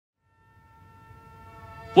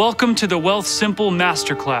Welcome to the Wealthsimple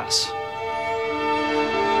Masterclass.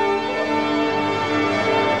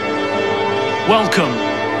 Welcome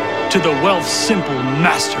to the Wealthsimple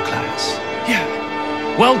Masterclass. Yeah.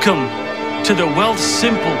 Welcome to the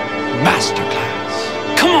Wealthsimple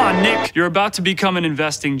Masterclass. Come on, Nick. You're about to become an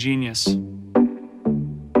investing genius.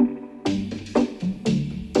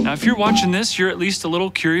 Now, if you're watching this, you're at least a little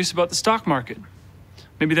curious about the stock market.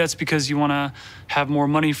 Maybe that's because you want to have more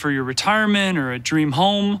money for your retirement or a dream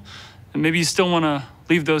home. And maybe you still want to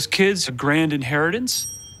leave those kids a grand inheritance.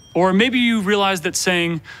 Or maybe you realize that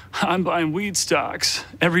saying, I'm buying weed stocks,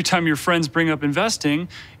 every time your friends bring up investing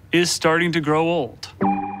is starting to grow old.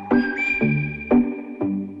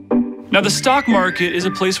 Now, the stock market is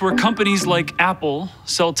a place where companies like Apple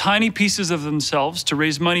sell tiny pieces of themselves to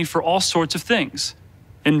raise money for all sorts of things.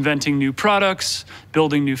 Inventing new products,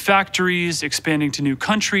 building new factories, expanding to new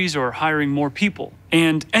countries, or hiring more people.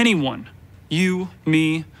 And anyone, you,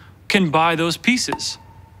 me, can buy those pieces.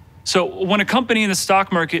 So when a company in the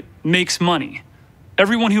stock market makes money,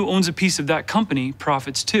 everyone who owns a piece of that company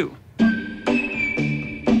profits too.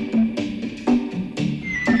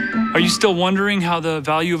 Are you still wondering how the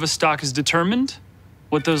value of a stock is determined?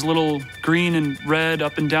 What those little green and red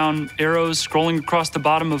up and down arrows scrolling across the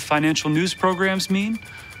bottom of financial news programs mean?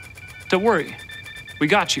 Don't worry, we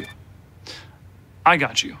got you. I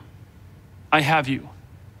got you. I have you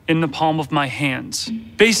in the palm of my hands.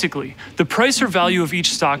 Basically, the price or value of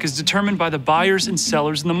each stock is determined by the buyers and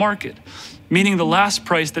sellers in the market, meaning the last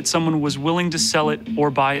price that someone was willing to sell it or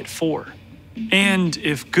buy it for. And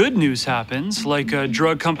if good news happens, like a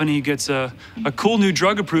drug company gets a cool new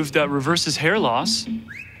drug approved that reverses hair loss,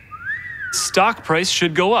 stock price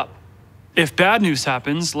should go up. If bad news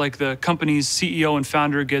happens, like the company's CEO and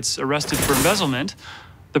founder gets arrested for embezzlement,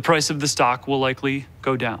 the price of the stock will likely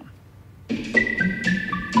go down.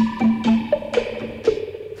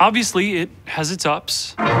 Obviously, it has its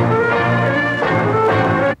ups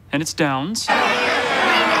and its downs.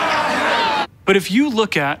 But if you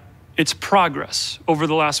look at its progress over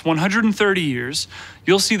the last 130 years,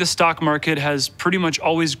 you'll see the stock market has pretty much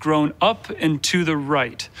always grown up and to the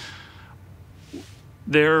right.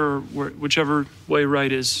 There, whichever way right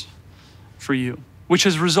is for you, which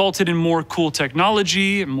has resulted in more cool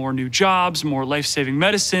technology, more new jobs, more life-saving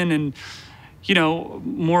medicine, and, you know,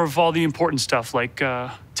 more of all the important stuff like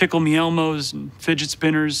Tickle Me Elmos and fidget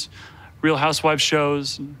spinners, Real Housewives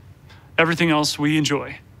shows, and everything else we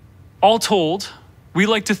enjoy. All told, we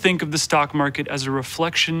like to think of the stock market as a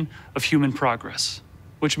reflection of human progress,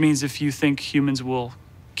 which means if you think humans will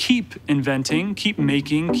keep inventing, keep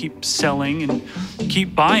making, keep selling, and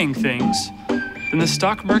keep buying things, then the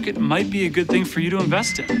stock market might be a good thing for you to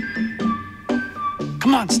invest in.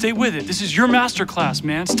 Come on, stay with it. This is your masterclass,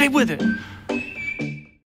 man. Stay with it.